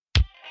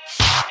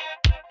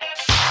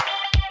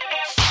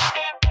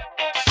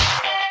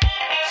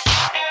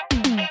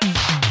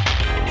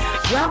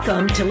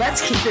Welcome to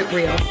Let's Keep It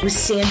Real with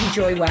Sandy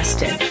Joy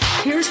Weston.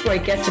 Here's where I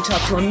get to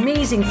talk to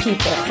amazing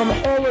people from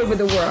all over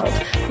the world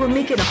who are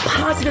making a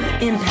positive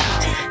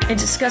impact and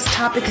discuss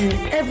topics in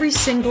every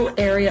single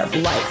area of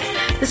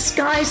life. The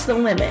sky's the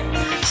limit.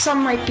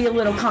 Some might be a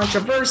little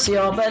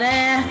controversial,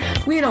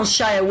 but we don't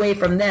shy away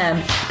from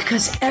them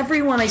because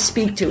everyone I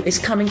speak to is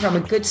coming from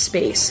a good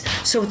space.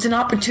 So it's an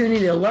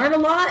opportunity to learn a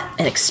lot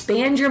and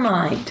expand your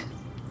mind.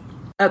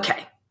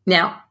 Okay.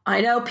 Now,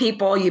 I know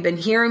people, you've been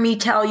hearing me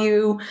tell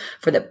you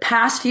for the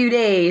past few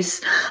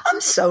days,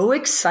 I'm so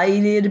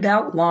excited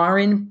about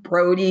Lauren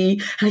Brody,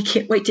 and I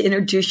can't wait to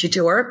introduce you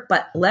to her,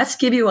 but let's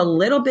give you a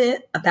little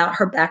bit about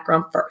her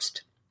background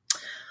first.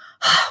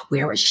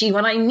 Where was she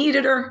when I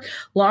needed her?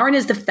 Lauren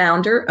is the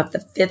founder of the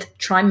Fifth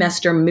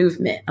Trimester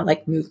Movement. I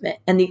like movement.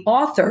 And the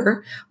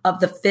author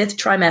of The Fifth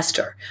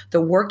Trimester,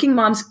 The Working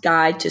Mom's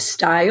Guide to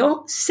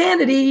Style,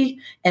 Sanity,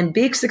 and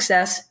Big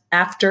Success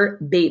After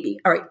Baby.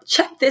 All right,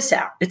 check this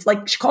out. It's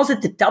like she calls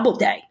it the double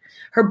day.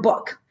 Her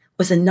book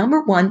was the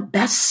 #1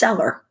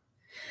 bestseller.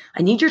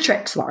 I need your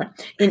tricks, Lauren,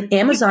 in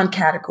Amazon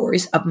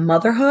categories of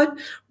motherhood,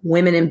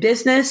 women in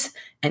business,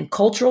 and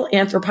cultural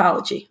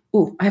anthropology.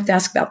 Ooh, I have to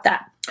ask about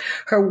that.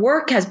 Her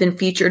work has been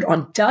featured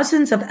on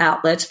dozens of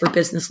outlets for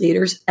business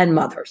leaders and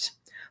mothers.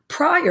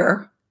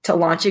 Prior to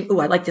launching,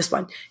 I like this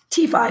one,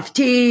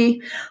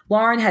 T5T,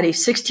 Lauren had a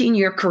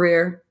 16-year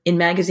career in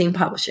magazine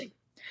publishing.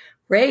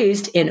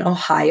 Raised in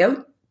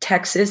Ohio,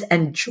 Texas,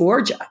 and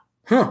Georgia.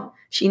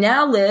 She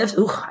now lives,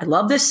 I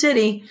love this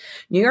city,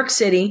 New York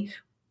City,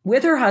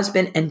 with her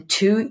husband and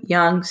 2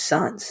 young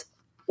sons.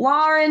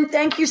 Lauren,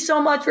 thank you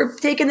so much for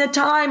taking the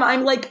time.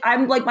 I'm like,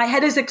 my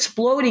head is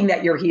exploding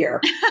that you're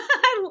here.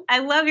 I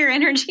love your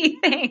energy.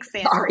 Thanks,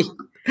 Sandy. Sorry.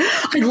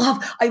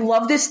 I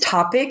love this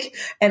topic,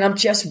 and I'm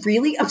just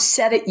really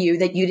upset at you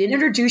that you didn't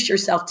introduce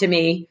yourself to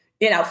me,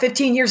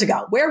 15 years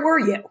ago. Where were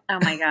you? Oh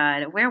my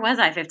God. Where was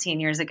I 15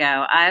 years ago?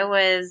 I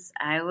was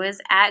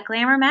at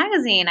Glamour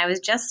Magazine. I was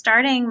just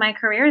starting my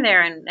career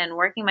there and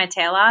working my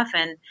tail off,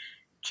 and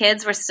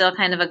kids were still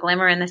kind of a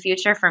glimmer in the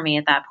future for me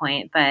at that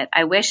point. But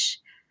I wish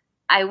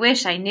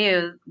I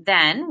knew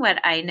then what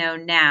I know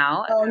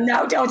now. Oh,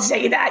 no, don't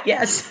say that.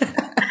 Yes.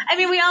 I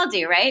mean, we all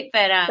do, right?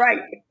 But right.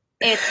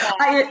 It's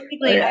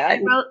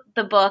I wrote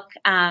the book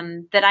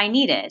that I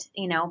needed,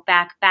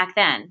 back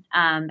then,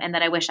 and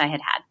that I wish I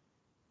had had.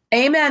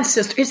 Amen,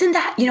 sister. Isn't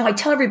that, I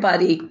tell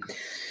everybody,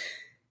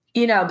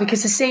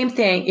 because the same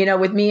thing,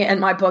 with me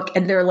and my book,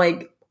 and they're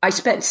like, I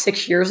spent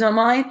 6 years on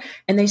mine,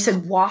 and they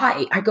said,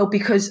 why? I go,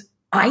 because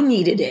I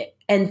needed it.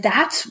 And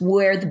that's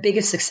where the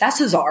biggest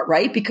successes are,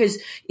 right? Because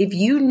if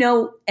you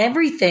know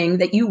everything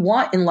that you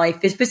want in life,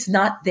 if it's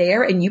not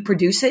there and you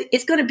produce it,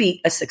 it's going to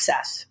be a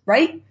success,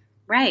 right?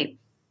 Right.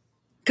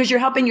 Because you're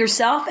helping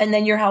yourself and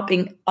then you're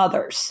helping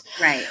others.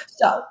 Right.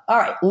 So, all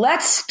right,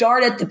 let's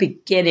start at the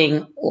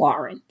beginning,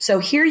 Lauren. So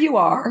here you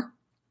are,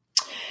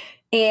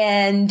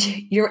 and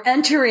you're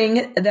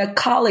entering the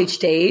college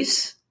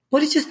days.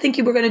 What did you think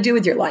you were going to do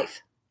with your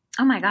life?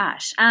 Oh my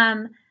gosh.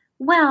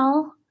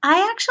 Well,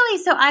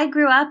 I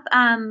grew up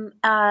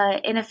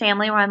in a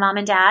family where my mom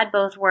and dad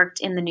both worked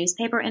in the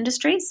newspaper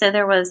industry. So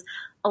there was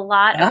a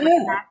lot of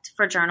respect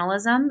for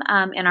journalism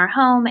in our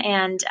home,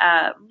 and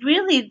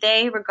really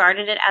they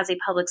regarded it as a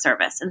public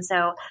service. And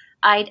so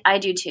I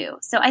do too.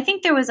 So I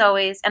think there was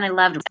always, and I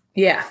loved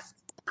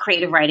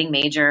creative writing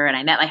major, and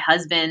I met my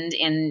husband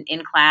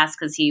in class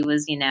because he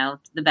was,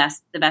 the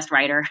best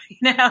writer,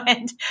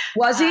 and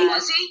was he?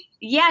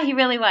 Yeah, he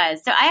really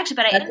was. So I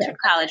entered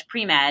college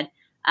pre-med.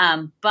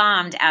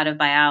 Bombed out of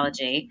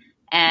biology,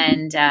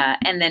 and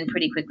then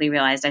pretty quickly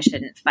realized I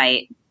shouldn't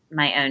fight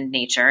my own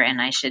nature,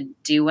 and I should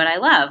do what I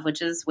love,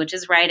 which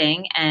is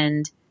writing.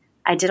 And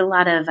I did a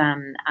lot of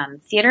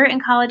theater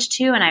in college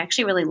too, and I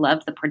actually really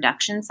loved the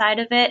production side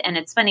of it. And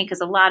it's funny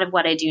because a lot of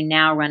what I do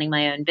now, running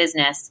my own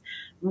business,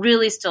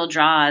 really still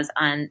draws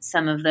on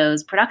some of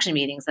those production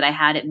meetings that I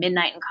had at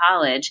midnight in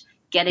college,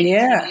 getting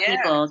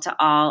people to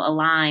all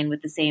align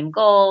with the same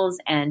goals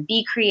and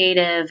be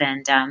creative.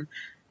 And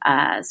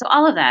so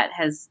all of that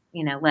has,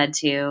 led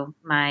to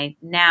my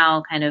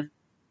now kind of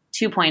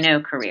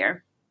 2.0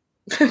 career.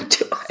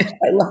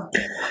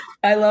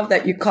 I love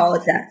that you call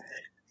it that.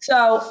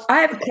 So I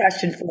have a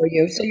question for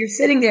you. So you're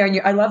sitting there,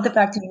 and I love the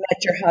fact that you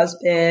met your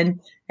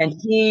husband, and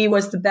he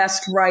was the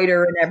best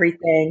writer and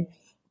everything.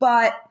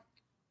 But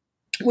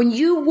when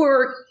you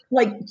were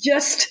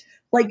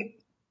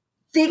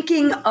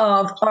thinking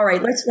of, all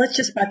right, let's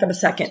just back up a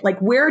second. Like,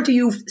 where do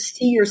you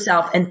see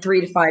yourself in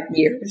 3 to 5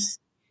 years?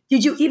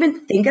 Did you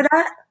even think of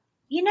that?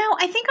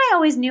 I think I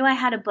always knew I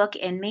had a book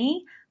in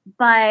me,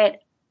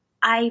 but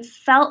I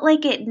felt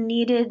like it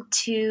needed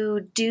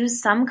to do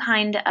some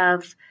kind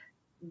of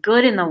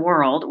good in the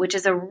world, which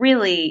is a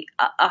really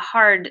a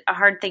hard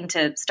thing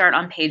to start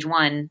on page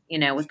 1,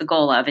 with the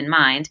goal of in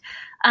mind.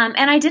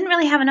 And I didn't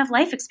really have enough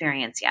life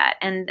experience yet.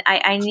 And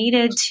I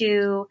needed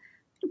to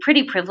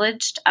pretty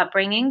privileged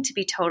upbringing, to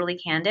be totally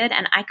candid.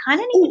 And I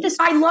kind of needed to.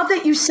 I love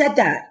that you said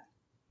that.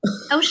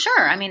 Oh,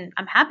 sure. I mean,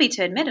 I'm happy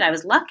to admit it. I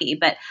was lucky,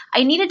 but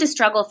I needed to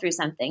struggle through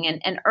something.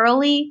 And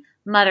early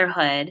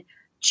motherhood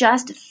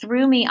just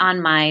threw me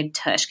on my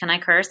tush. Can I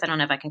curse? I don't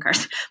know if I can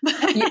curse.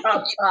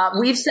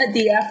 We've said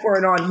the F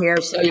word on here,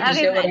 so you can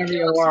say whatever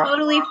you want.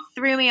 Totally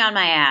threw me on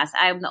my ass.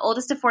 I'm the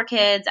oldest of 4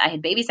 kids. I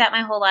had babysat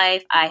my whole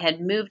life. I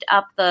had moved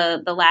up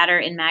the ladder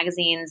in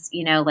magazines,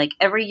 like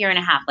every year and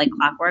a half, like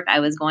clockwork. I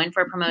was going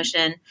for a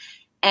promotion.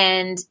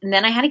 And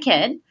then I had a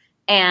kid,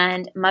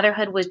 and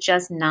motherhood was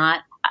just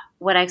not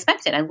what I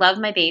expected. I loved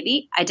my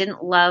baby. I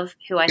didn't love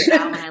who I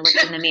saw when I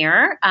looked in the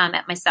mirror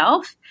at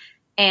myself.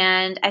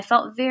 And I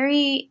felt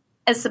very,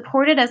 as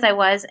supported as I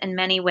was in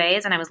many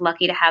ways, and I was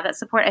lucky to have that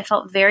support, I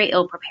felt very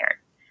ill prepared.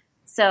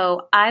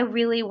 So I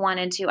really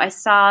wanted to, I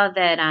saw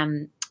that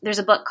there's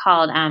a book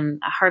called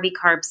Harvey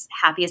Karp's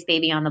Happiest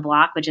Baby on the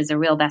Block, which is a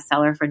real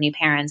bestseller for new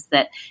parents,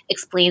 that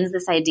explains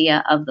this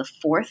idea of the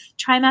 4th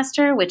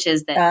trimester, which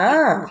is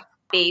that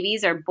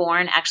babies are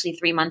born actually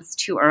 3 months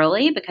too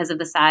early because of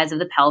the size of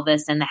the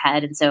pelvis and the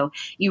head. And so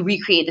you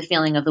recreate the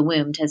feeling of the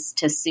womb to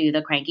soothe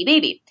a cranky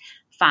baby.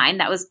 Fine.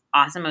 That was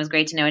awesome. It was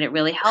great to know it. It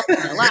really helped me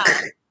a lot.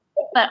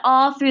 But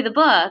all through the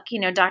book,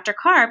 Dr.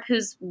 Karp,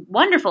 who's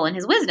wonderful in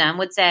his wisdom,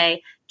 would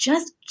say,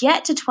 just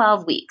get to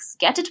 12 weeks.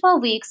 Get to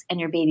 12 weeks and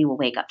your baby will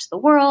wake up to the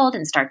world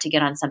and start to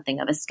get on something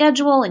of a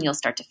schedule, and you'll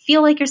start to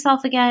feel like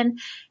yourself again.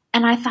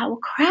 And I thought, well,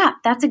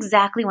 crap, that's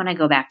exactly when I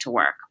go back to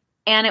work.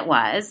 And it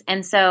was.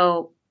 And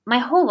so my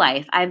whole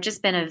life, I've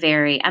just been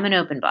I'm an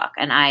open book,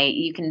 and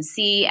you can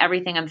see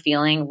everything I'm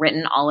feeling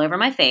written all over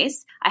my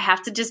face. I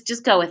have to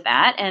just go with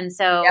that. And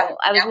so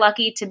I was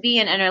lucky to be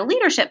in a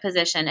leadership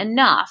position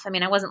enough. I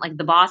mean, I wasn't like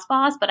the boss,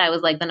 but I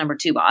was like the number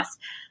 2 boss,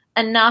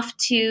 enough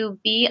to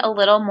be a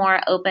little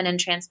more open and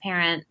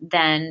transparent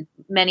than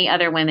many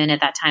other women at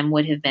that time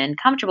would have been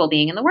comfortable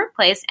being in the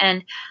workplace.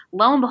 And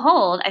lo and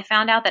behold, I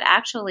found out that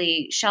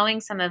actually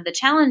showing some of the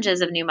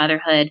challenges of new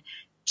motherhood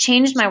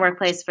changed my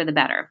workplace for the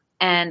better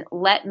and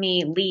let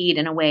me lead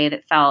in a way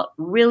that felt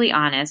really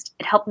honest.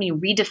 It helped me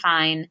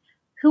redefine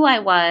who I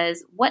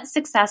was, what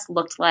success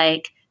looked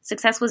like.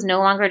 Success was no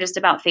longer just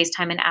about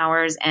FaceTime and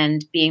hours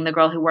and being the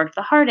girl who worked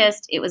the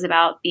hardest. It was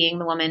about being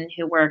the woman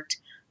who worked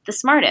the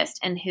smartest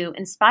and who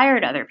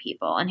inspired other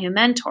people and who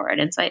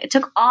mentored. And so it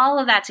took all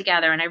of that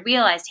together, and I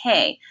realized,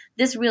 hey,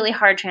 this really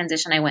hard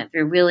transition I went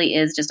through really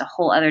is just a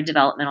whole other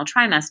developmental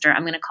trimester.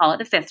 I'm going to call it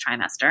the 5th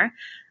trimester.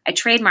 I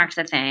trademarked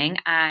the thing.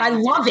 I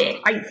love it.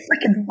 I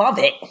freaking love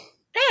it.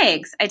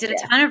 Thanks. I did a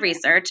ton of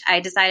research. I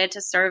decided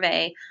to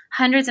survey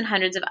hundreds and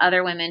hundreds of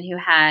other women who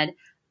had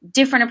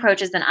different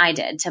approaches than I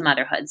did to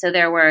motherhood. So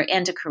there were,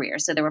 and to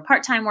careers. So there were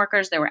part-time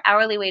workers, there were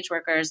hourly wage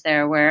workers,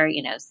 there were,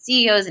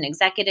 CEOs and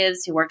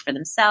executives who worked for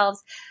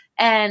themselves,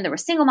 and there were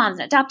single moms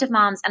and adoptive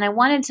moms. And I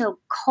wanted to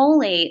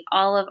collate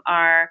all of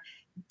our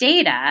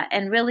data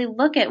and really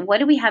look at, what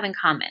do we have in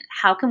common?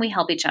 How can we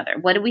help each other?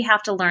 What do we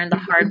have to learn the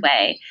hard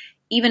way,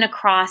 even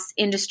across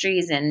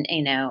industries and,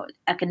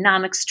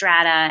 economic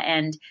strata,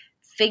 and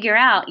figure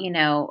out,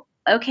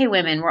 okay,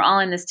 women, we're all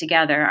in this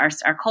together.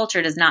 Our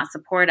culture does not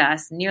support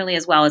us nearly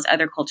as well as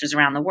other cultures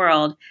around the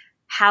world.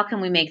 How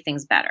can we make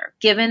things better?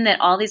 Given that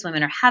all these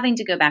women are having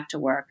to go back to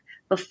work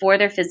before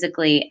they're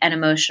physically and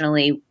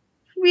emotionally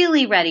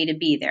really ready to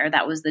be there.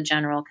 That was the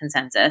general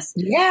consensus.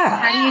 Yeah.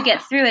 How do you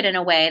get through it in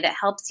a way that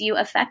helps you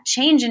affect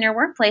change in your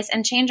workplace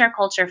and change our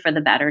culture for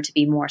the better to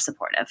be more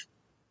supportive?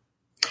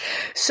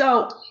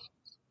 So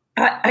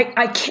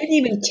I can't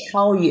even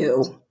tell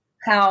you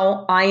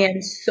how I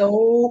am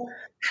so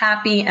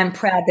happy and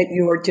proud that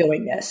you are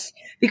doing this,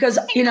 because,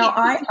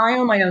 I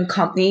own my own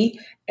company,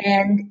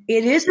 and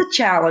it is a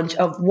challenge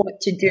of what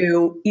to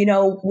do,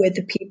 with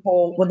the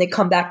people when they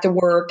come back to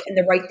work and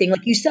the right thing.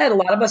 Like you said, a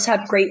lot of us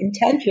have great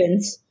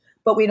intentions,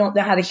 but we don't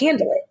know how to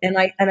handle it. And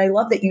I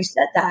love that you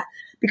said that,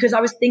 because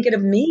I was thinking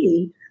of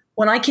me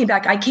when I came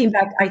back, I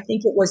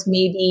think it was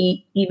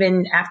maybe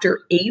even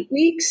after 8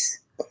 weeks,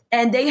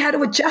 and they had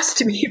to adjust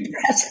to me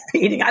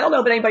breastfeeding. I don't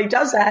know if anybody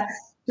does that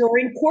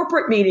during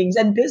corporate meetings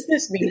and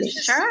business meetings.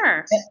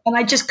 Sure. And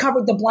I just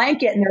covered the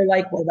blanket, and they're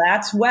like, well,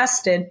 that's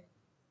Weston.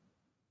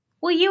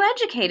 Well, you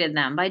educated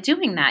them by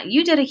doing that.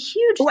 You did a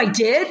huge... Oh, I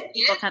did?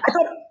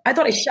 I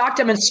thought I shocked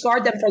them and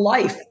scarred them for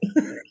life.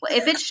 Well,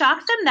 if it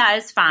shocked them, that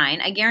is fine.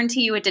 I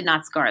guarantee you it did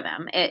not scar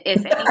them.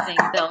 If anything,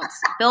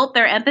 built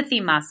their empathy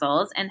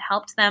muscles and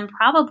helped them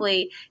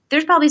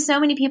there's probably so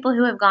many people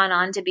who have gone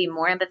on to be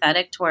more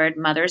empathetic toward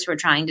mothers who are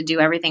trying to do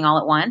everything all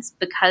at once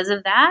because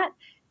of that.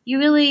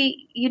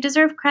 You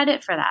deserve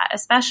credit for that,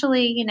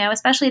 especially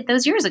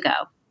those years ago.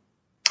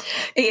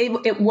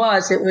 It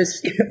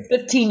was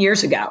 15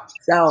 years ago.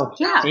 So,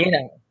 yeah.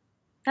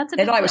 That's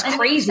I thought I was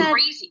crazy.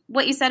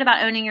 What you said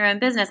about owning your own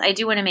business, I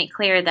do want to make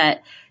clear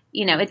that,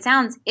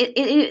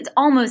 it's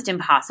almost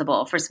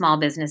impossible for small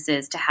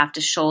businesses to have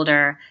to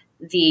shoulder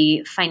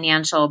the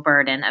financial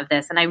burden of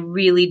this. And I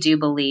really do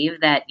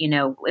believe that,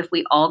 if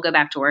we all go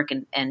back to work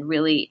and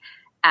really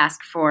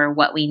ask for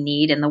what we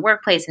need in the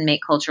workplace and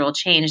make cultural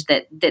change,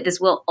 that this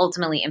will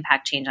ultimately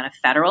impact change on a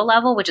federal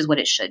level, which is what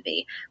it should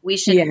be. We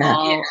should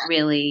all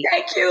really...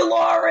 Thank you,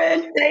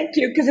 Lauren. Thank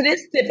you, because it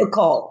is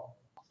difficult.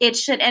 It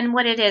should. And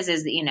what it is,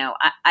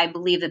 I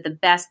believe that the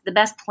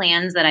best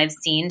plans that I've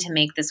seen to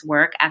make this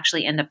work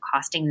actually end up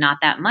costing not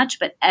that much,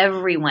 but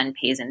everyone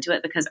pays into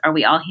it, because are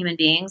we all human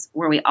beings?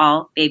 Were we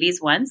all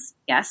babies once?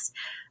 Yes.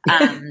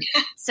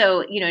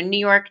 So, New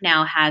York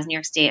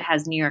State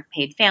has New York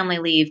paid family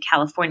leave.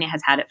 California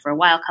has had it for a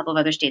while. A couple of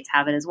other states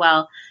have it as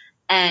well.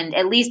 And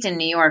at least in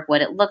New York,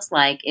 what it looks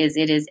like is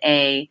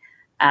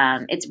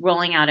it's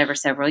rolling out over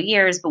several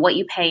years, but what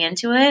you pay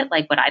into it,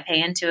 like what I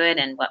pay into it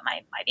and what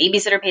my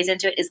babysitter pays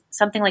into it, is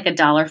something like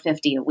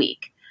 $1.50 a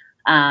week,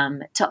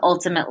 to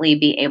ultimately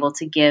be able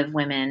to give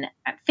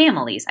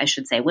families, I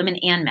should say, women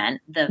and men,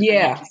 to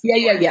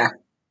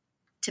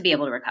be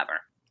able to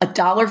recover.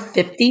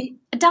 $1.50?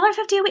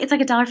 $1.50 a week. It's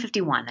like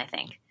 $1.51, I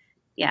think.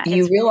 Yeah.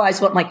 You realize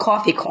what my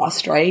coffee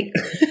cost, right?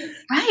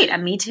 Right.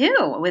 Me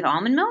too. With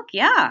almond milk.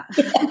 Yeah.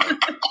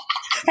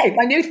 Hey,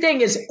 my new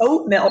thing is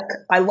oat milk.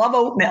 I love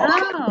oat milk.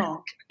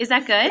 Oh, is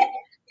that good?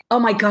 Oh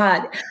my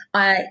God.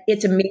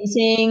 It's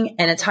amazing,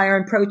 and it's higher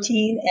in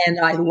protein, and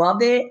I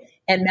love it.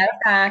 And matter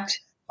of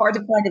fact, hard to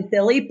find in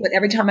Philly, but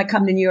every time I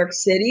come to New York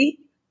City,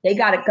 they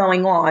got it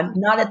going on,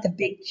 not at the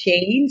big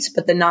chains,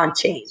 but the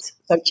non-chains.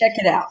 So check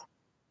it out.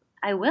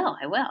 I will.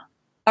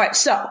 All right.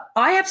 So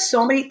I have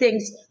so many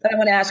things that I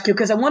want to ask you,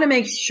 because I want to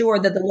make sure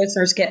that the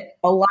listeners get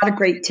a lot of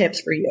great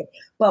tips for you.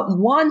 But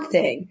one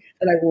thing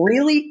that I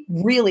really,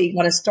 really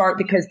want to start,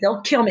 because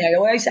they'll kill me. I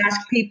always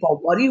ask people,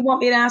 what do you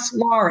want me to ask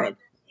Lauren?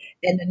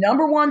 And the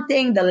number one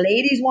thing the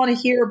ladies want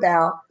to hear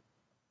about,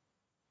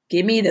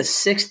 give me the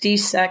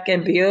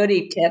 60-second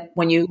beauty tip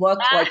when you look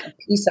like a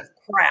piece of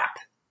crap.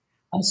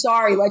 I'm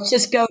sorry. Let's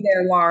just go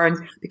there,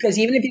 Lauren, because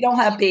even if you don't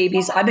have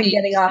babies, I've been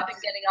getting up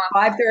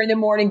 5:30 in the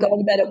morning, going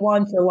to bed at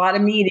 1 for a lot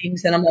of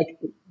meetings. And I'm like,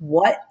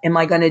 what am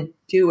I going to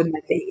do with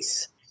my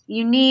face?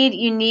 You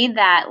need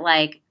that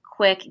like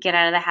quick get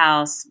out of the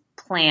house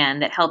plan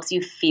that helps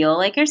you feel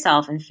like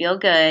yourself and feel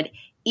good,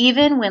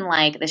 even when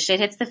like the shit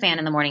hits the fan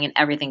in the morning and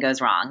everything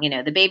goes wrong.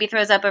 The baby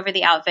throws up over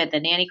the outfit, the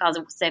nanny calls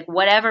it sick,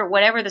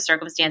 whatever the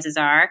circumstances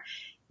are.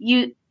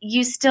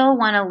 You still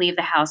want to leave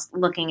the house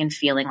looking and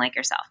feeling like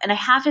yourself. And I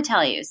have to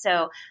tell you,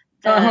 so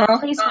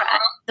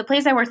the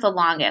place I worked the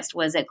longest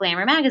was at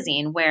Glamour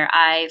Magazine, where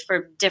I,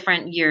 for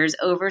different years,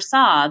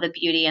 oversaw the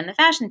beauty and the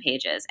fashion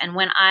pages. And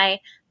when I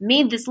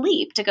made this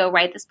leap to go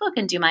write this book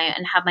and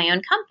have my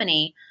own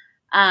company,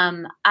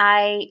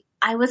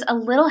 I was a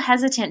little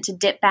hesitant to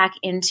dip back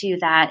into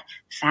that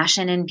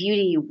fashion and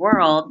beauty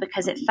world,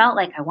 because it felt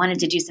like I wanted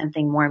to do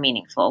something more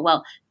meaningful.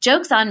 Well,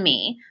 joke's on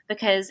me,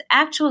 because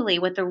actually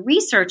what the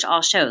research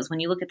all shows,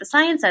 when you look at the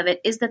science of it,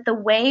 is that the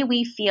way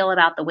we feel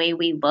about the way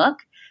we look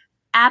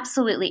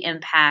absolutely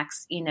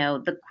impacts,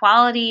 the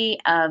quality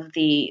of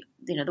the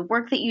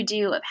work that you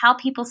do, of how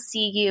people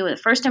see you, the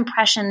first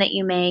impression that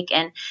you make.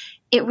 And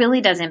it really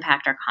does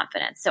impact our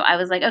confidence. So I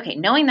was like, okay,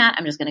 knowing that,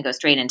 I'm just going to go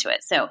straight into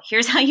it. So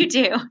here's how you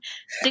do.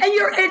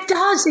 It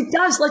does.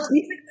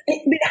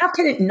 How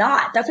can it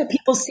not? That's what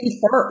people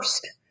see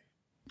first.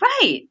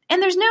 Right.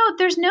 And there's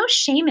no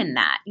shame in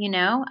that,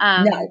 No.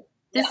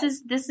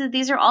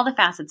 These are all the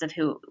facets of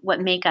what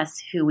make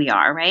us who we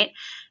are. Right.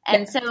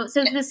 And so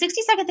the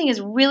 60-second thing is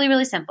really,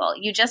 really simple.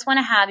 You just want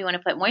to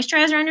put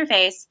moisturizer on your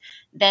face.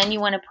 Then you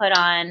want to put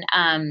on,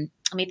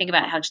 let me think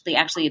about how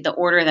actually the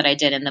order that I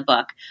did in the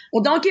book.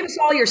 Well, don't give us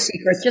all your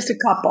secrets, just a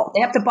couple.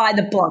 They have to buy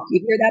the book.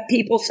 You hear that,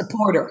 people?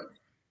 Support her.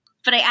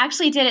 But I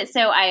actually did it.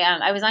 So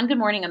I was on Good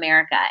Morning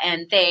America,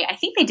 and I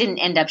think they didn't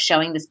end up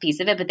showing this piece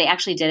of it, but they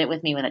actually did it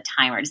with me with a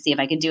timer to see if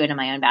I could do it in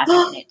my own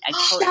bathroom.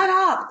 Shut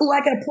up. Oh,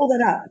 I got to pull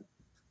that up.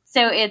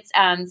 So it's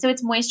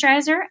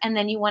moisturizer, and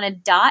then you want to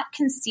dot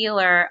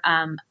concealer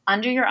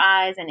under your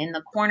eyes and in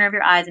the corner of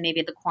your eyes, and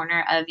maybe at the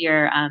corner of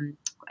your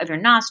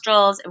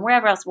nostrils, and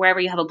wherever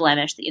you have a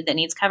blemish that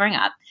needs covering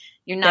up.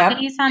 You're not going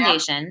to use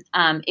foundation.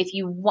 If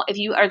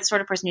you are the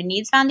sort of person who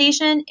needs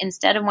foundation,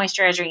 instead of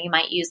moisturizer, you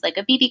might use like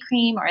a BB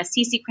cream or a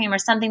CC cream or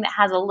something that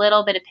has a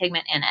little bit of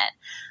pigment in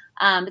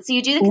it. So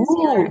you do the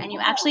concealer, and you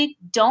actually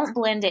don't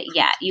blend it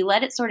yet. You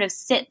let it sort of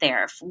sit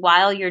there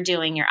while you're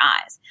doing your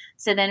eyes.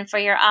 So then for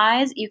your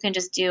eyes, you can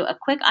just do a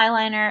quick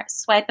eyeliner,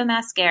 swipe a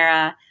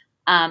mascara,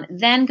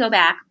 then go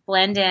back,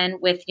 blend in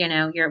with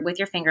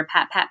your finger,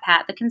 pat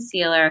the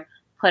concealer,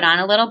 put on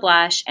a little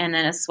blush, and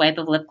then a swipe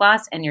of lip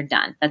gloss, and you're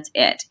done. That's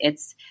it.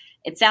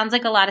 It sounds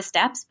like a lot of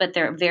steps, but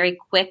they're very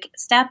quick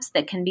steps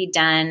that can be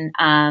done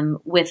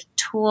with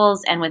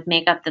tools and with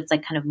makeup that's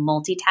like kind of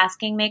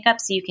multitasking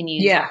makeup. So you can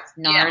use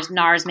NARS.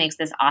 NARS makes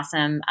this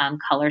awesome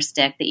color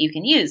stick that you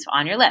can use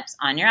on your lips,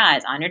 on your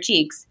eyes, on your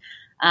cheeks.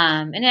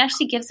 And it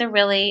actually gives a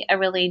really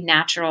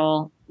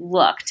natural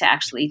look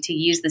to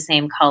use the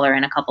same color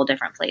in a couple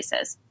different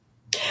places.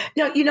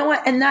 No, you know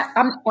what? And that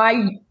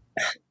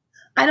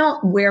I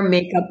don't wear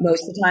makeup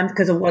most of the time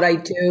because of what I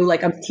do.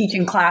 Like I'm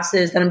teaching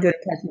classes, then I'm doing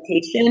a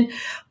presentation,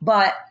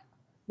 but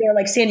they're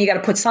like, Sandy, you got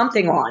to put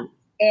something on.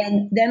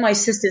 And then my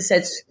assistant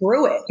said,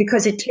 screw it,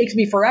 because it takes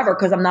me forever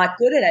because I'm not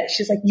good at it.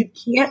 She's like, you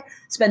can't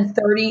spend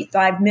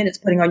 35 minutes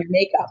putting on your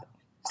makeup.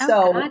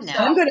 So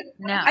I'm going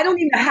to, I don't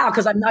even know how,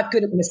 because I'm not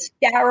good at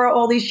mascara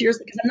all these years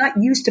because I'm not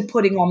used to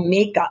putting on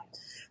makeup.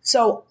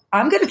 So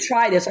I'm going to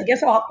try this. I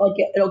guess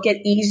it'll get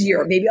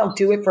easier. Maybe I'll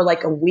do it for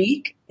like a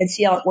week and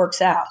see how it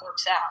works out.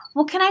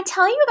 Well, can I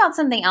tell you about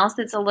something else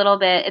that's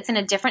it's in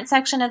a different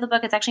section of the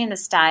book. It's actually in the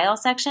style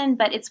section,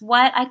 but it's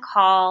what I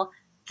call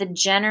the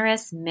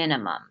generous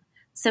minimum.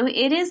 So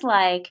it is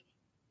like,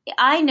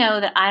 I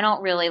know that I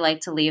don't really like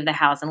to leave the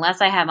house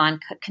unless I have on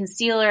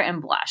concealer and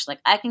blush. Like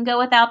I can go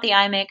without the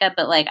eye makeup,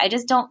 but like I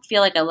just don't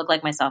feel like I look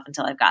like myself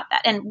until I've got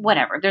that. And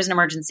whatever, if there's an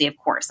emergency, of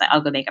course,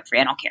 I'll go makeup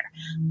free. I don't care.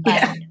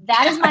 But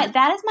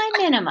that is my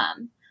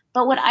minimum.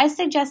 But what I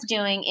suggest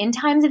doing in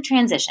times of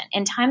transition,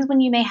 in times when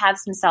you may have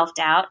some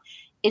self-doubt,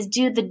 is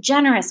do the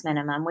generous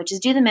minimum, which is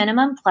do the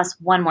minimum plus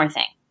one more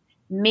thing.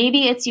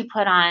 Maybe it's you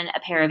put on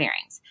a pair of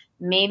earrings.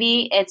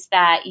 Maybe it's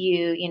that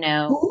you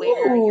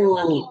wear your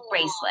lucky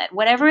bracelet.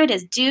 Whatever it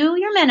is, do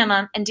your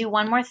minimum and do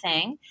one more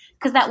thing,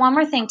 because that one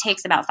more thing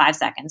takes about 5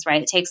 seconds,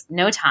 right? It takes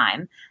no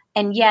time.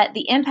 And yet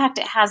the impact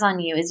it has on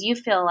you is you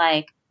feel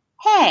like,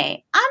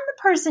 hey, I'm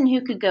the person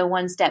who could go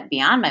one step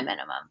beyond my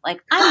minimum.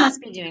 Like I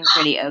must be doing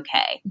pretty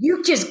okay.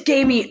 You just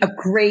gave me a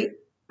great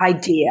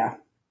idea.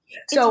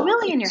 It's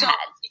really in your head.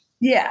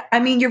 Yeah, I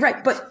mean, you're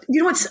right. But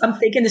you know what? I'm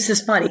thinking this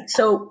is funny.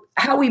 So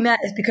how we met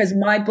is because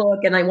my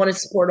book, and I wanted to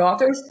support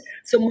authors.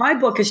 So my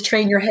book is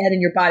Train Your Head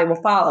and Your Body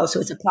Will Follow. So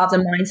it's a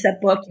positive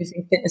mindset book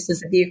using fitness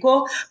as a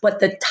vehicle. But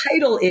the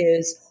title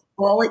is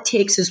All It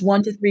Takes is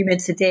 1 to 3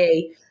 minutes a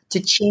day to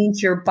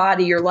change your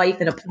body, your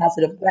life in a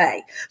positive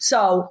way.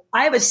 So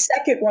I have a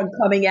second one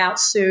coming out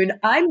soon.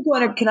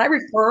 Can I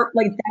refer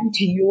them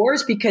to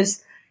yours?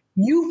 Because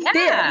you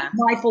fit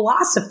my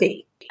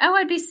philosophy. Oh,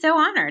 I'd be so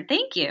honored.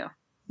 Thank you.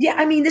 Yeah,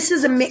 I mean, this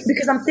is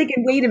because I'm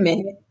thinking, wait a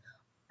minute.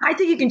 I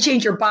think you can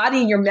change your body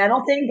and your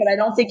mental thing, but I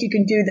don't think you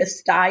can do the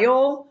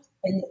style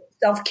and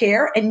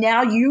self-care. And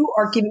now you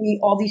are giving me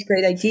all these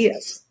great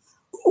ideas.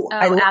 Ooh,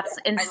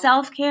 absolutely. And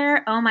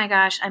self-care, oh my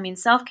gosh. I mean,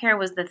 self-care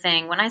was the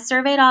thing. When I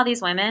surveyed all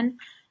these women,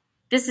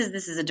 this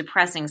is a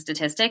depressing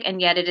statistic,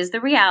 and yet it is the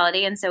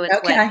reality. And so it's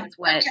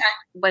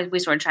what we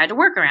sort of tried to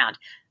work around.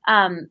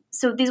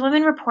 So these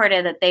women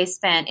reported that they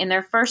spent in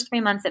their first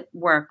 3 months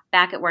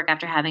back at work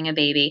after having a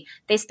baby,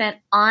 they spent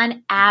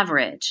on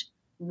average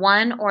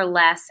 1 or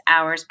less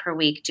hours per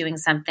week doing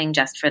something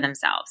just for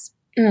themselves.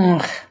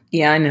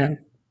 Yeah, I know.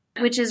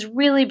 Which is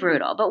really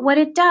brutal. But what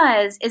it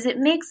does is it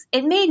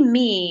made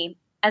me,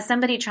 as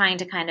somebody trying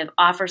to kind of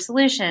offer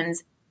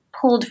solutions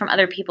pulled from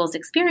other people's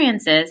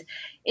experiences,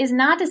 is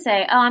not to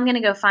say, oh, I'm going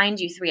to go find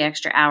you 3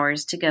 extra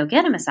hours to go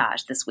get a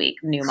massage this week,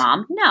 new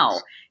mom. No.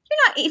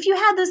 You're not. If you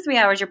had those 3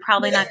 hours, you're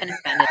probably not going to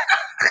spend it.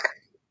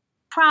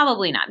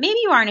 Probably not. Maybe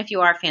you are, and if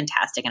you are,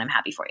 fantastic, and I'm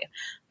happy for you.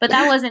 But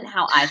that wasn't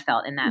how I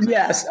felt in that moment.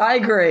 Yes, I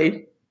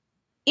agree.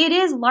 It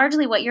is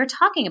largely what you're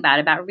talking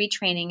about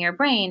retraining your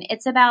brain.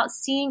 It's about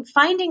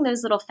finding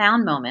those little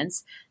found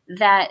moments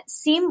that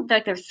seem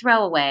like they're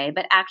throwaway,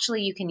 but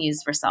actually you can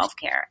use for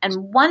self-care.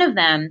 And one of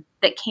them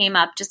that came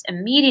up just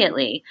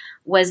immediately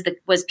was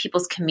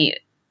people's commute.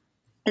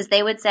 As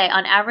they would say,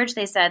 on average,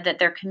 they said that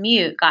their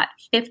commute got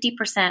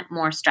 50%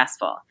 more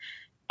stressful.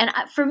 And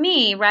for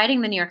me,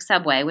 riding the New York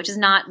subway, which is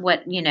not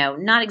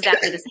not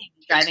exactly the same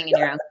as driving in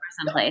your own car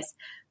someplace,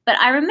 but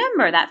I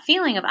remember that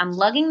feeling of I'm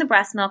lugging the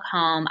breast milk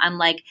home. I'm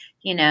like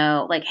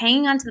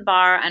hanging onto the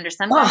bar under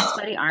some guy's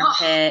sweaty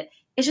armpit.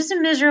 It's just a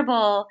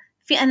miserable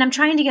and I'm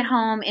trying to get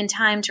home in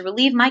time to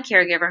relieve my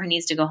caregiver who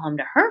needs to go home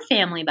to her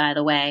family, by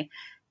the way.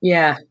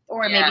 Yeah.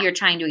 Or maybe you're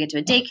trying to get to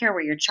a daycare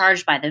where you're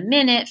charged by the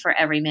minute for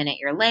every minute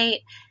you're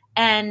late.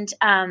 And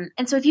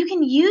so if you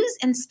can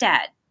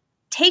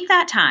take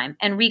that time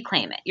and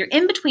reclaim it. You're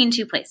in between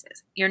two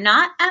places. You're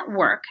not at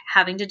work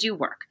having to do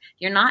work.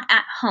 You're not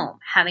at home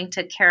having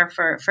to care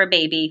for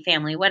baby,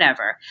 family,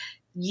 whatever.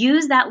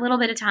 Use that little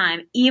bit of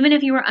time, even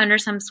if you were under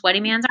some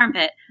sweaty man's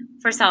armpit,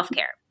 for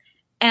self-care.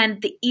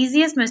 And the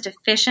easiest, most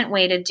efficient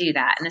way to do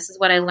that, and this is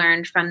what I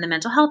learned from the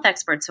mental health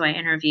experts who I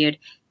interviewed,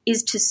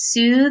 is to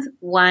soothe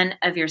one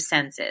of your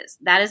senses.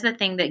 That is the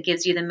thing that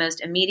gives you the most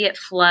immediate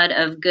flood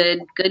of good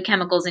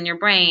chemicals in your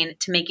brain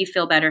to make you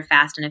feel better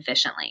fast and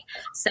efficiently.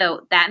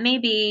 So that may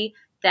be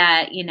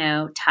that,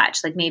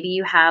 touch. Like maybe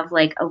you have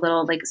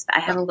I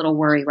have a little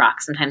worry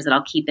rock sometimes that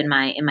I'll keep in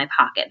my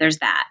pocket. There's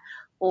that.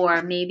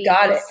 Or maybe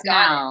you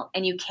smell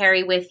and you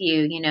carry with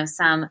you,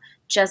 some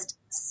just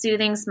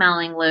soothing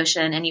smelling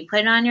lotion, and you put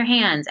it on your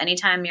hands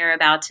anytime you're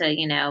about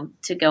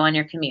to go on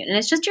your commute. And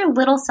it's just your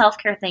little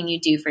self-care thing you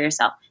do for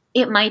yourself.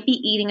 It might be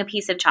eating a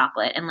piece of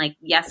chocolate. And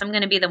yes, I'm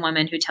going to be the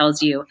woman who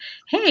tells you,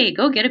 hey,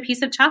 go get a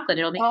piece of chocolate.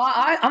 It'll be. Oh,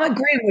 I'm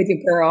agreeing with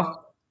you,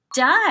 girl.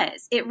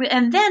 Does it?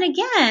 And then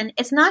again,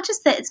 it's not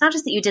just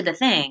that you did the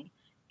thing.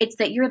 It's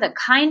that you're the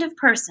kind of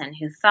person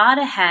who thought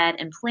ahead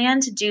and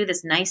planned to do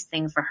this nice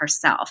thing for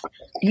herself.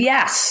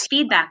 Yes.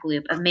 Feedback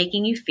loop of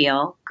making you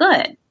feel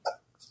good.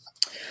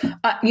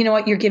 You know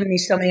what? You're giving me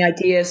so many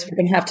ideas. We're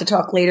going to have to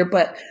talk later,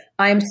 but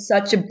I am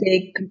such a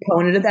big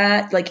component of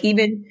that.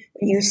 Even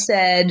when you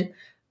said,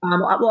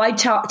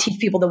 I teach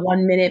people the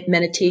 1 minute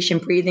meditation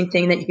breathing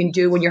thing that you can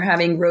do when you're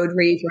having road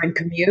rage or in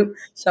commute.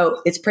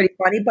 So it's pretty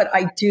funny, but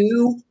I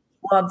do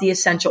love the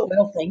essential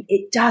oil thing.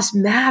 It does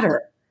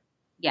matter.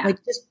 Yeah.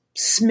 Just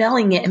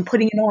smelling it and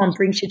putting it on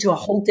brings you to a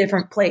whole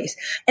different place.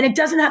 And it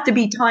doesn't have to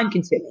be time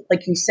consuming,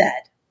 like you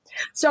said.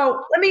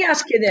 So let me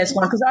ask you this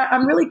one, because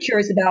I'm really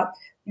curious about,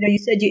 you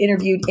said you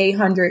interviewed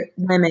 800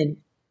 women.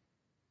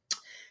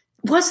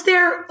 Was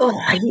there,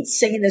 I hate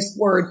saying this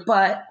word,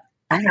 but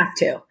I have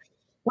to.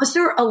 Was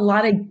there a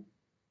lot of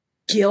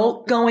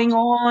guilt going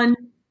on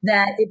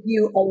that if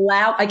you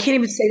allow, I can't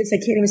even say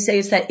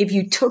this, that if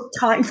you took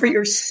time for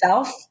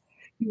yourself,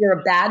 you were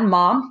a bad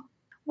mom?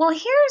 Well,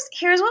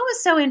 here's what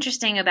was so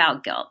interesting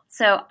about guilt.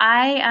 So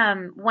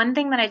one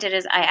thing that I did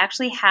is I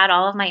actually had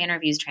all of my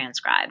interviews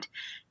transcribed,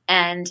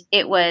 and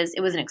it was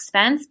an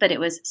expense, but it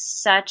was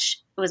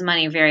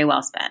money very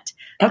well spent.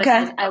 Okay.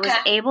 Because I was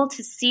able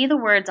to see the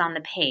words on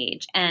the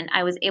page, and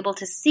I was able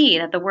to see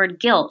that the word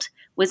guilt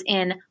was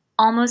in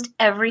almost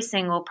every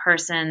single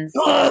person's.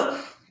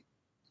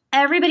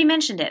 Everybody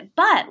mentioned it.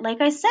 But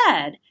like I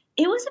said,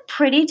 it was a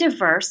pretty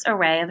diverse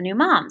array of new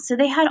moms. So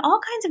they had all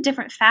kinds of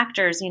different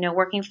factors,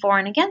 working for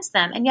and against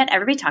them. And yet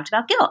everybody talked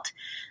about guilt.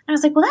 And I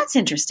was like, well, that's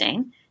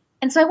interesting.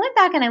 And so I went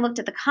back and I looked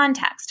at the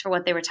context for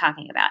what they were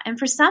talking about. And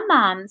for some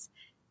moms,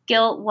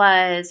 guilt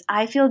was,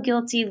 I feel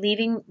guilty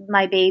leaving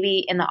my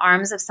baby in the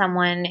arms of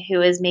someone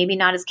who is maybe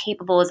not as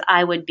capable as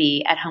I would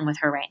be at home with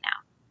her right now.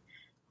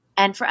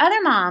 And for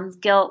other moms,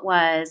 guilt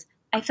was,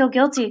 I feel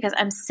guilty because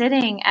I'm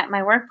sitting at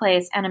my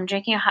workplace and I'm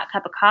drinking a hot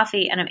cup of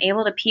coffee and I'm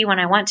able to pee when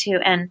I want to.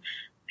 And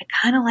I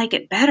kind of like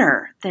it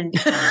better than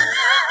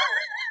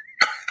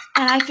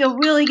and I feel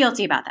really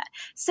guilty about that.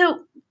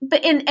 So,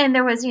 and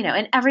there was,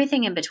 and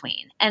everything in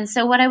between. And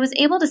so what I was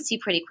able to see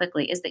pretty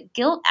quickly is that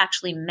guilt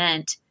actually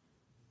meant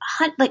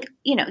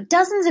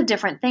dozens of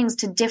different things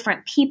to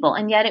different people.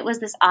 And yet it was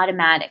this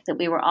automatic that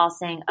we were all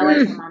saying, oh,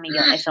 I feel mommy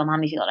guilt. I feel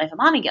mommy guilt. I feel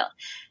mommy guilt.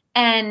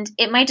 And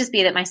it might just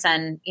be that my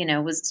son,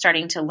 was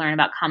starting to learn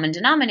about common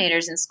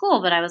denominators in school,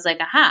 but I was like,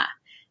 aha,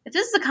 if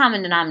this is a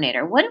common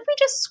denominator, what if we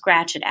just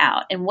scratch it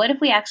out? And what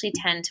if we actually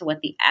tend to what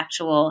the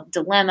actual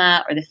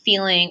dilemma or the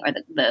feeling or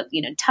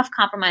the tough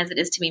compromise that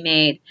is to be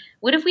made?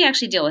 What if we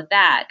actually deal with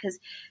that? Because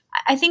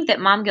I think that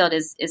mom guilt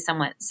is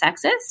somewhat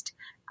sexist.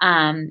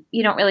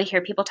 You don't really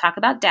hear people talk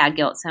about dad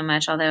guilt so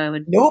much, although I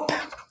would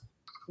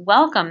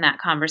welcome that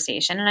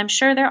conversation. And I'm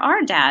sure there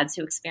are dads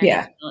who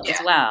experience guilt as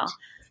well.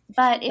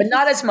 But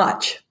not as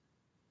much.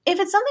 If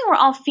it's something we're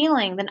all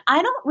feeling, then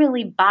I don't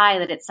really buy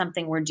that it's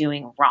something we're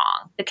doing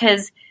wrong,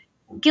 because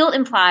guilt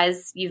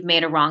implies you've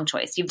made a wrong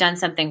choice. You've done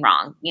something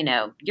wrong.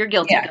 You're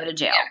guilty, go to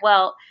jail. Yeah.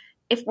 Well,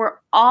 if we're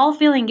all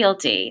feeling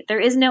guilty, there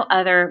is no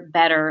other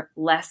better,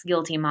 less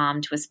guilty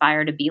mom to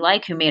aspire to be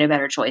like who made a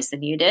better choice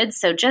than you did.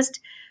 So just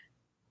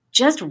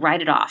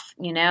write it off,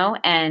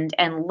 and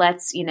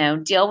let's,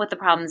 deal with the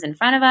problems in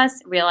front of us,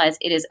 realize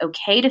it is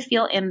okay to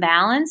feel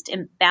imbalanced.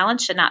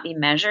 Imbalance should not be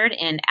measured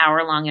in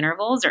hour-long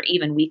intervals or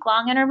even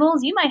week-long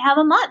intervals. You might have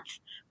a month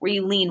where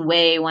you lean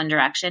way one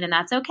direction, and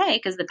that's okay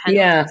because the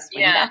pendulum will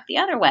swing back the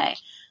other way.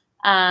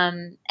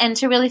 And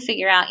to really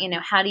figure out,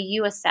 how do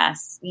you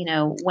assess,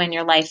 when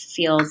your life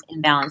feels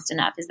imbalanced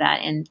enough? Is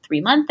that in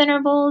 3-month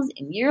intervals,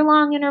 in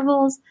year-long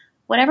intervals?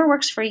 Whatever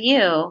works for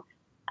you,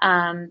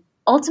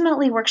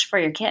 ultimately works for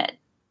your kid.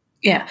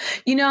 Yeah.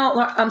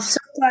 I'm so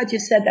glad you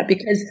said that,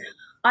 because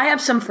I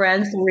have some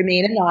friends who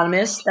remain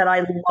anonymous that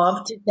I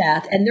love to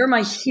death, and they're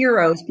my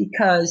heroes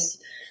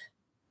because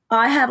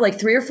I have like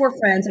 3 or 4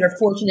 friends that are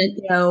fortunate,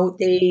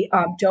 they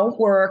don't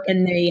work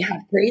and they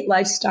have great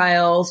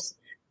lifestyles,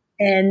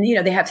 and,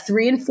 they have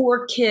 3 and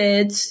 4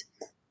 kids,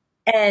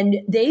 and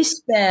they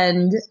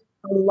spend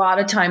a lot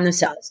of time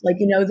themselves. Like,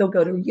 they'll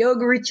go to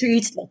yoga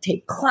retreats, they'll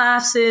take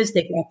classes,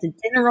 they go out to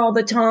dinner all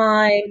the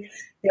time.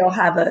 They'll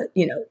have a,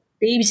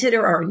 babysitter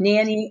or a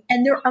nanny,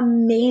 and they're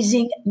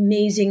amazing,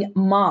 amazing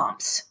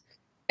moms.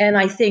 And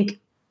I think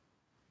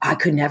I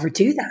could never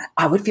do that.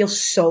 I would feel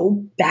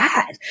so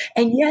bad.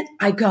 And yet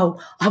I go,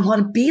 I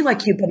want to be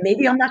like you, but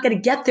maybe I'm not going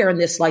to get there in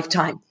this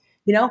lifetime,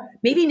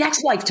 maybe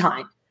next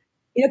lifetime,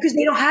 because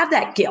they don't have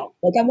that guilt.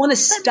 Like, I want to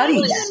study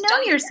that. You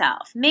know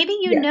yourself. Maybe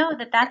you know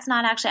that that's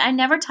not actually, I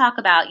never talk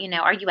about,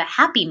 are you a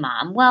happy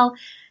mom? Well,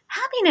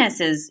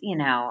 happiness is,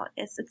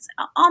 it's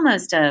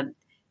almost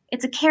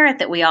it's a carrot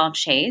that we all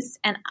chase.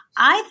 And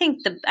I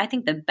think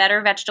the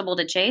better vegetable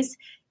to chase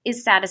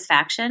is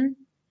satisfaction.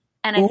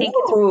 And I think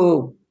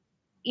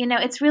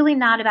it's really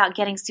not about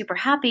getting super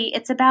happy.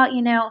 It's about,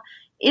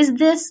 is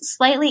this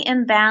slightly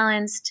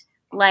imbalanced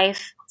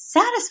life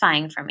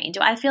satisfying for me? Do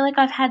I feel like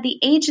I've had the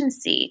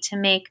agency to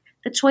make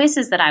the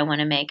choices that I want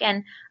to make?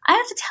 And I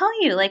have to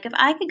tell you, like, if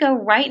I could go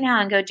right now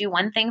and go do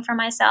one thing for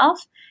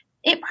myself,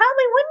 it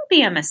probably wouldn't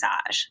be a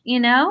massage,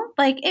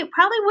 like it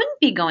probably wouldn't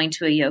be going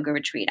to a yoga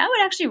retreat. I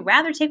would actually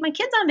rather take my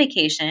kids on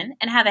vacation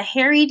and have a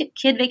harried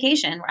kid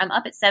vacation where I'm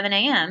up at 7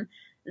 a.m.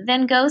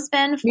 than go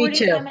spend 40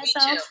 days by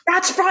myself.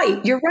 That's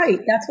right. You're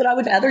right. That's what I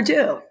would rather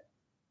do.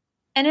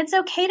 And it's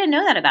okay to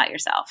know that about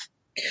yourself.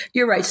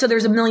 You're right. So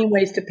there's a million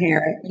ways to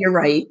parent. You're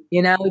right.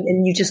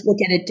 And you just look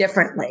at it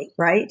differently,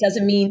 right? It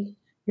doesn't mean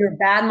you're a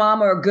bad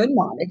mom or a good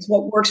mom. It's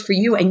what works for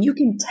you. And you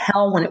can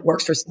tell when it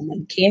works for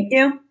someone, can't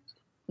you?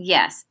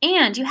 Yes.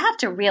 And you have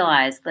to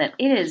realize that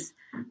it is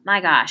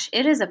my gosh,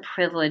 it is a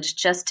privilege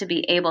just to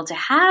be able to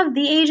have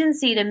the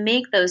agency to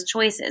make those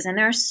choices. And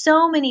there are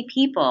so many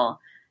people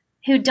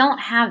who don't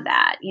have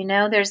that. You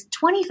know, there's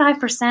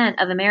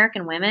 25% of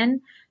American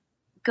women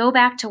go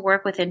back to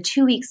work within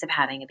 2 weeks of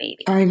having a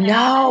baby. I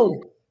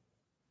know.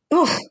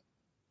 Oof.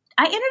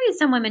 I interviewed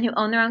some women who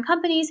own their own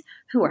companies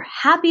who were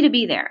happy to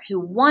be there, who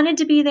wanted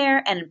to be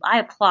there, and I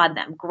applaud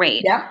them.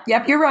 Great.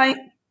 Yep, you're right.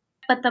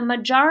 But the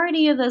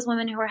majority of those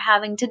women who are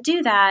having to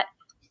do that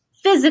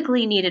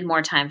physically needed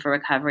more time for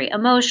recovery,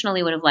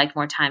 emotionally would have liked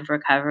more time for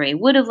recovery,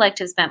 would have liked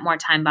to have spent more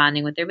time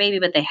bonding with their baby,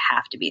 but they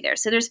have to be there.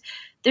 So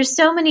there's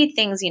so many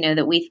things, you know,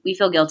 that we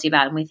feel guilty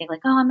about, and we think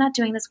like, oh, I'm not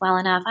doing this well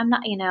enough. I'm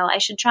not, you know, I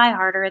should try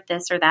harder at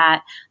this or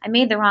that. I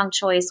made the wrong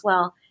choice.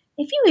 Well,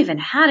 if you even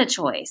had a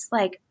choice,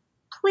 like,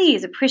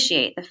 please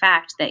appreciate the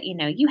fact that, you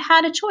know, you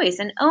had a choice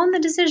and own the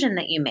decision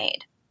that you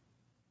made.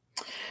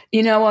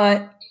 You know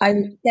what? I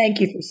thank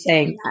you for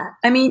saying that.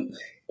 I mean,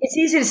 it's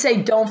easy to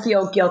say don't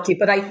feel guilty,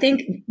 but I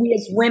think we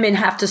as women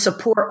have to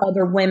support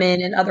other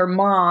women and other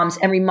moms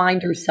and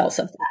remind ourselves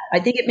of that. I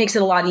think it makes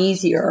it a lot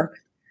easier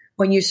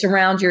when you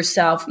surround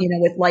yourself, you know,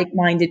 with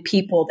like-minded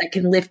people that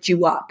can lift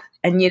you up,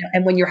 and you know,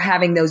 and when you're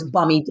having those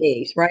bummy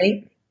days,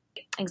 right?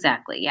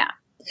 Exactly. Yeah.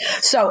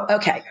 So,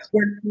 okay,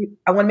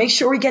 I want to make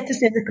sure we get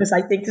this in because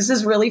I think this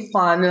is really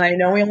fun, and I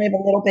know we only have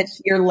a little bit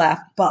here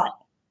left, but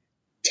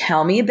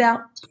tell me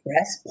about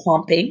breast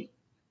pumping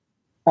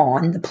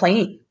on the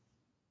plane.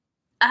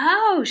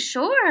 Oh,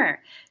 sure.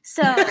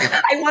 So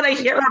I want to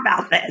hear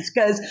about this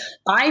because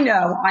I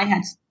know I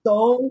had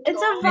so many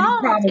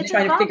problems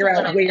trying to figure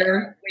out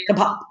where to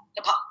pump.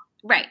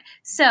 Right.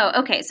 So,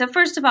 okay. So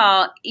first of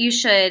all, you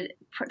should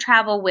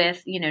travel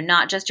with, you know,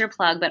 not just your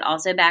plug, but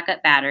also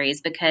backup batteries,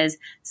 because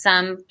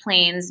some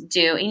planes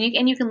do,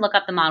 and you can look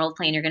up the model of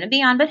plane you're going to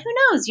be on, but who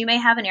knows? You may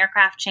have an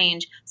aircraft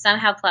change. Some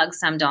have plugs,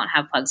 some don't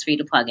have plugs for you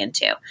to plug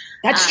into.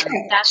 That's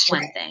true. That's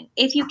one thing.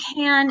 If you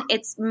can,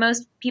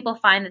 most people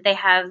find that they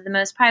have the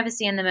most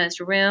privacy and the most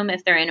room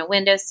if they're in a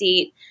window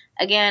seat.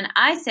 Again,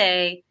 I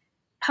say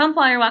pump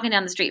while you're walking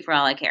down the street for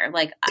all I care.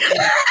 Like,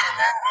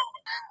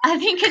 I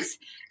think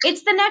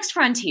it's the next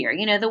frontier,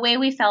 you know, the way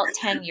we felt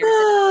 10 years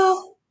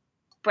ago.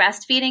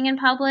 Breastfeeding in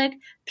public,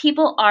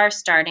 people are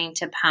starting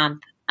to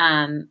pump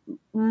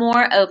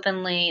more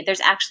openly. There's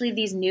actually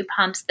these new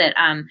pumps that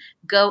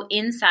go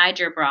inside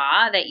your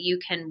bra that you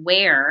can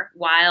wear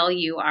while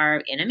you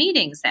are in a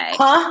meeting, say.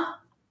 Huh?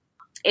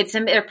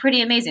 They're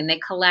pretty amazing. They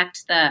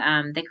collect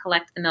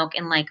the milk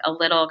in like a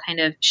little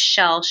kind of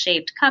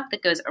shell-shaped cup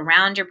that goes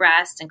around your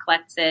breast and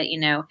collects it, you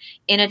know,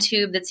 in a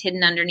tube that's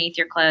hidden underneath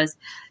your clothes.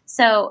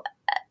 So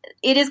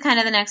it is kind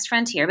of the next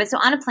frontier. But so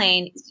on a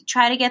plane,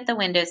 try to get the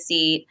window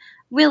seat.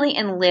 Really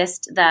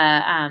enlist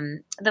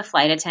the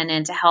flight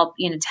attendant to help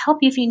you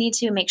if you need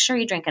to. Make sure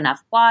you drink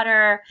enough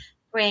water.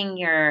 Bring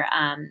your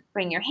hand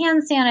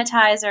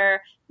sanitizer.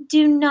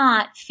 Do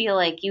not feel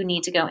like you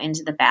need to go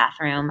into the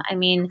bathroom. I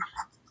mean,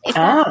 if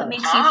that's what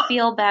makes you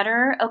feel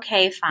better,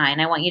 okay, fine.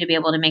 I want you to be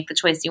able to make the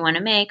choice you want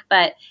to make.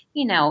 But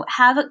you know,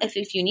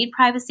 if you need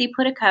privacy,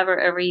 put a cover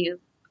over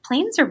you.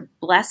 Planes are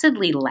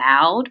blessedly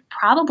loud.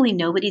 Probably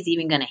nobody's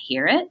even going to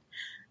hear it.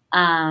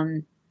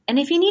 And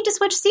if you need to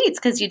switch seats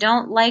because you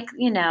don't like,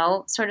 you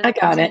know, sort of the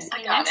person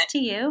sitting next to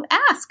you,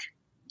 ask.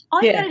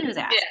 All you got to do is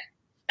ask.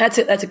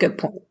 Yeah. That's a good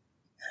point.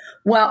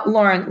 Well,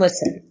 Lauren,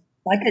 listen,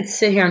 I could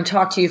sit here and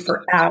talk to you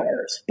for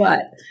hours,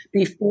 but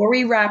before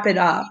we wrap it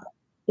up,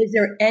 is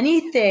there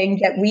anything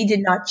that we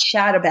did not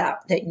chat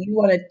about that you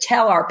want to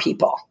tell our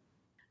people?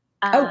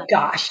 Oh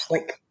gosh,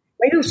 like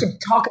maybe we should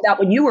talk about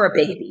when you were a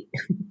baby.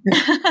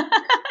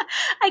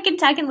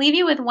 I can leave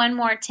you with one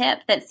more tip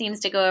that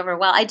seems to go over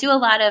well. I do a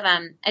lot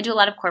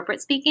of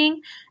corporate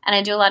speaking, and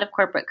I do a lot of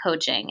corporate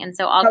coaching. And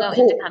so I'll go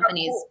into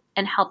companies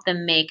and help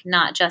them make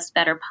not just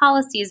better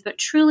policies, but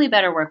truly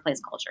better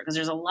workplace culture. Because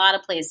there's a lot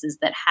of places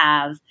that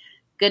have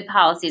good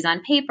policies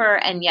on paper,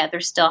 and yet they're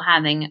still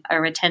having a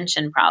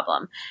retention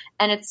problem.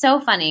 And it's so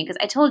funny because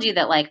I told you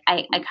that like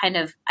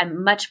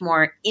I'm much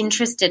more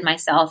interested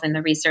myself in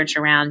the research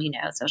around, you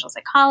know, social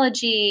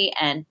psychology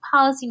and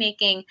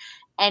policymaking.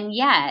 And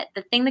yet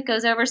the thing that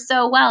goes over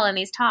so well in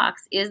these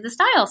talks is the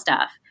style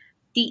stuff.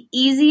 The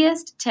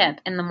easiest tip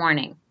in the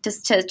morning,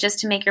 just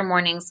to make your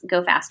mornings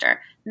go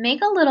faster,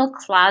 make a little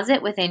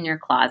closet within your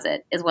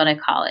closet is what I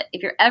call it.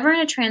 If you're ever in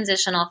a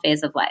transitional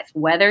phase of life,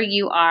 whether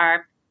you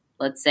are,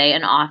 let's say,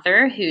 an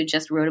author who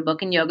just wrote a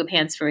book in yoga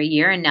pants for a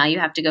year and now you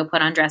have to go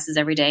put on dresses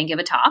every day and give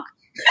a talk,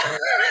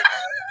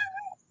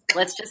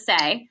 let's just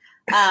say,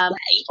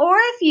 or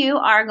if you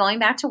are going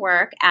back to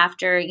work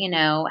after, you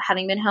know,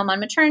 having been home on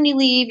maternity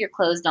leave, your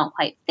clothes don't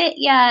quite fit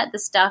yet. The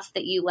stuff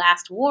that you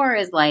last wore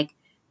is like,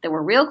 that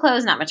were real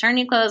clothes, not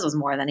maternity clothes, was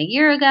more than a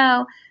year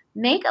ago.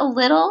 Make a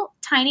little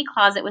tiny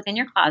closet within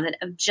your closet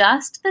of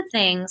just the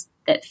things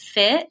that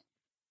fit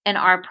and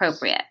are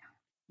appropriate.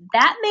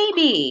 That may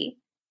be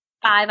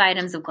 5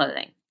 items of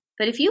clothing.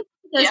 But if you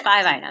put those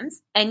 5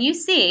 items and you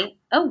see,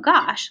 oh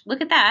gosh,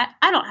 look at that,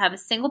 I don't have a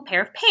single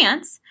pair of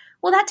pants.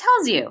 Well, that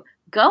tells you,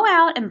 go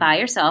out and buy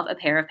yourself a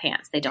pair of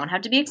pants. They don't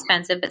have to be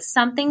expensive, but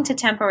something to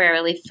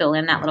temporarily fill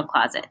in that little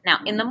closet. Now,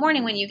 in the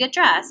morning when you get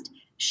dressed,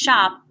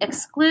 shop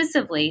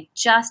exclusively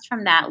just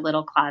from that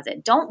little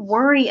closet. Don't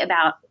worry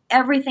about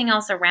everything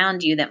else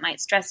around you that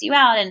might stress you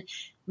out and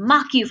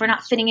mock you for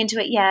not fitting into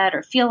it yet,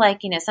 or feel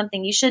like,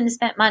 something you shouldn't have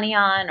spent money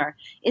on, or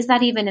is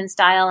that even in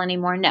style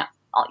anymore? No,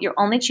 you're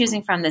only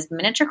choosing from this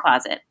miniature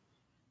closet.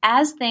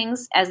 As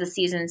the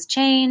seasons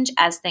change,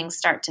 as things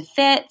start to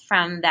fit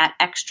from that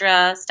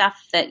extra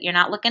stuff that you're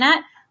not looking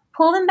at,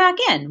 pull them back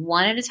in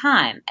one at a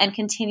time and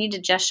continue to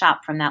just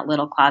shop from that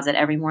little closet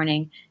every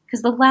morning,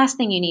 because the last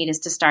thing you need is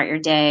to start your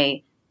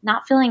day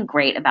not feeling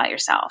great about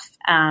yourself.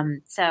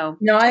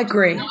 No, I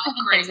agree.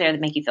 Things there that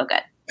make you feel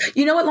good.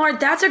 You know what, Lauren?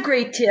 That's a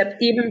great tip,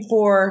 even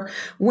for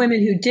women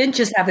who didn't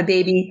just have a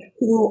baby,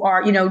 who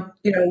are,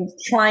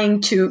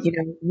 trying to,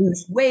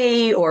 lose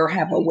weight or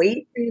have a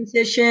weight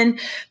transition,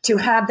 to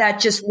have that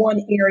just one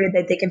area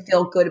that they can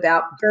feel good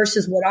about,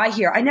 versus what I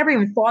hear. I never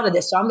even thought of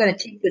this, so I'm going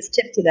to take this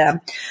tip to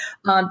them,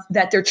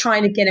 that they're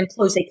trying to get in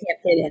clothes they can't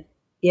fit in.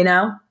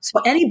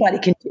 So anybody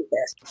can do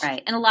this.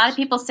 Right. And a lot of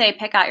people say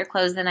pick out your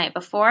clothes the night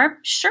before.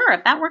 Sure,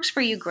 if that works for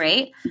you,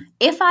 great.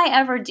 If I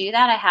ever do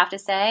that, I have to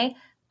say,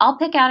 I'll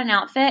pick out an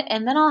outfit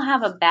and then I'll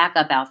have a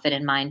backup outfit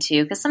in mind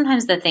too, because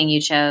sometimes the thing you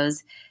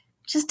chose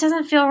just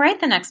doesn't feel right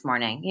the next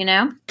morning,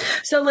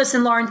 So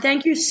listen, Lauren,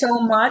 thank you so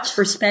much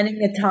for spending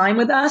the time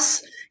with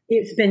us.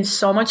 It's been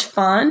so much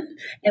fun,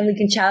 and we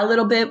can chat a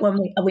little bit when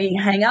we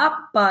hang up,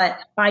 but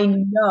I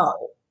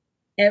know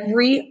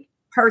every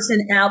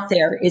person out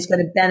there is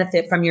going to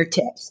benefit from your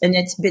tips, and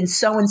it's been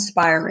so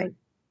inspiring.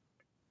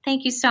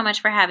 Thank you so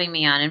much for having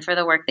me on and for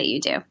the work that you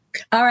do.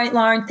 All right,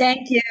 Lauren,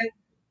 thank you.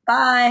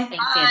 Bye.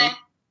 Thanks, Sandy.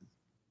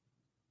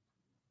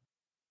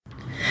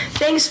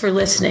 Thanks for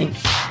listening.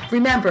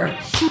 Remember,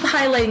 keep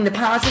highlighting the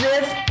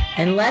positive,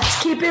 and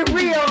let's keep it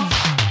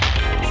real.